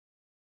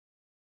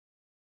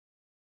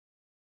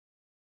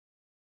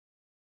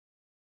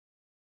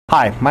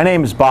Hi, my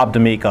name is Bob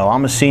D'Amico.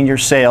 I'm a Senior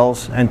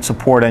Sales and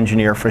Support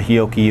Engineer for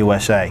Hioki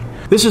USA.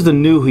 This is the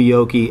new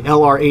Hioki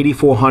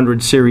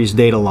LR8400 Series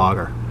data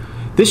logger.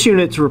 This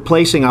unit is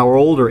replacing our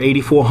older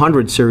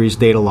 8400 Series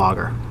data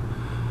logger.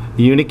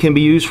 The unit can be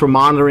used for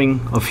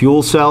monitoring of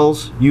fuel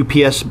cells,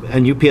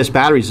 UPS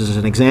batteries as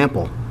an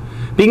example.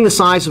 Being the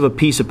size of a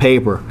piece of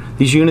paper,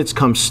 these units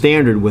come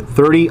standard with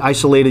 30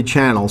 isolated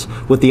channels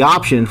with the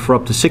option for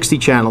up to 60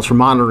 channels for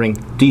monitoring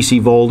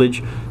DC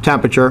voltage,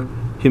 temperature,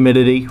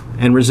 humidity,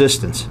 and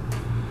resistance.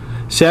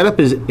 Setup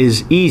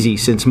is easy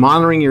since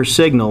monitoring your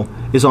signal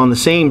is on the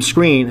same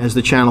screen as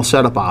the channel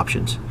setup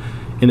options.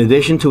 In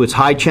addition to its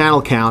high channel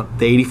count,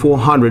 the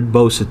 8400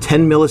 boasts a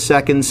 10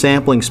 millisecond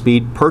sampling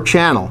speed per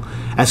channel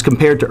as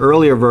compared to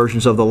earlier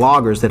versions of the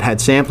loggers that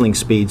had sampling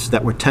speeds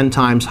that were 10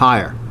 times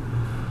higher.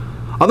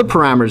 Other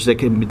parameters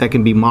that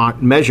can be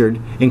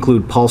measured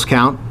include pulse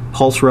count,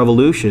 pulse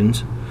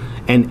revolutions,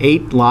 and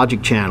 8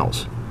 logic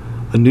channels.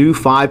 A new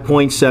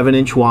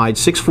 5.7-inch wide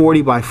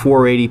 640 by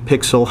 480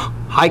 pixel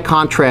high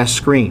contrast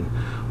screen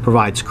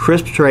provides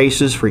crisp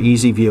traces for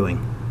easy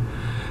viewing.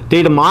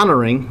 Data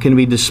monitoring can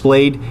be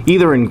displayed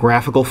either in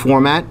graphical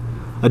format,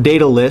 a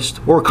data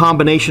list, or a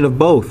combination of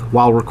both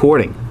while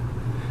recording.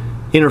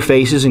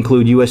 Interfaces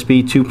include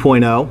USB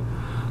 2.0,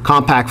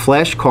 compact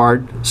flash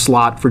card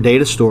slot for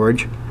data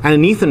storage, and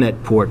an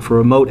Ethernet port for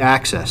remote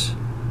access.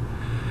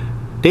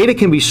 Data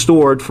can be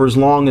stored for as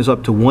long as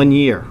up to 1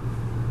 year.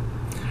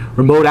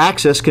 Remote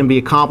access can be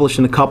accomplished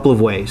in a couple of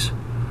ways.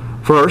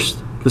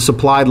 First, the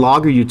supplied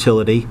logger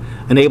utility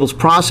enables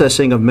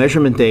processing of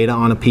measurement data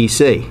on a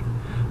PC.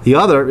 The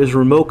other is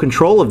remote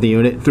control of the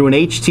unit through an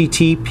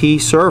HTTP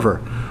server,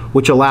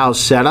 which allows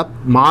setup,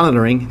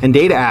 monitoring, and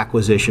data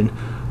acquisition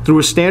through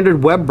a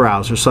standard web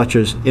browser such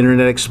as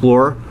Internet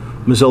Explorer,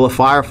 Mozilla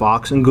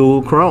Firefox, and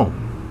Google Chrome.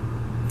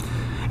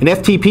 An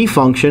FTP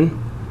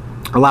function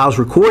allows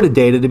recorded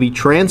data to be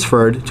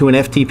transferred to an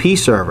FTP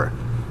server.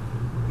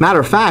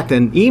 Matter of fact,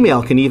 an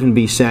email can even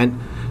be sent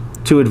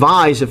to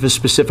advise if a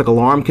specific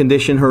alarm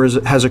condition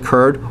has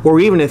occurred or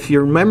even if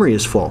your memory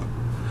is full.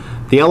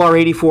 The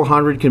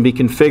LR8400 can be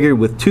configured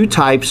with 2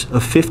 types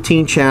of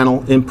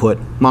 15-channel input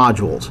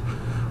modules,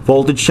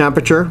 voltage,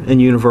 temperature,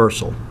 and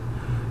universal.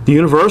 The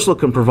universal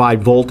can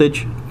provide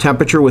voltage,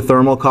 temperature with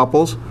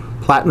thermocouples,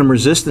 platinum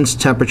resistance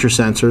temperature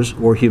sensors,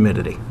 or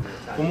humidity.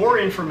 For more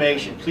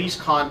information, please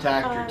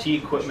contact your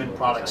T-Equipment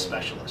product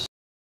specialist.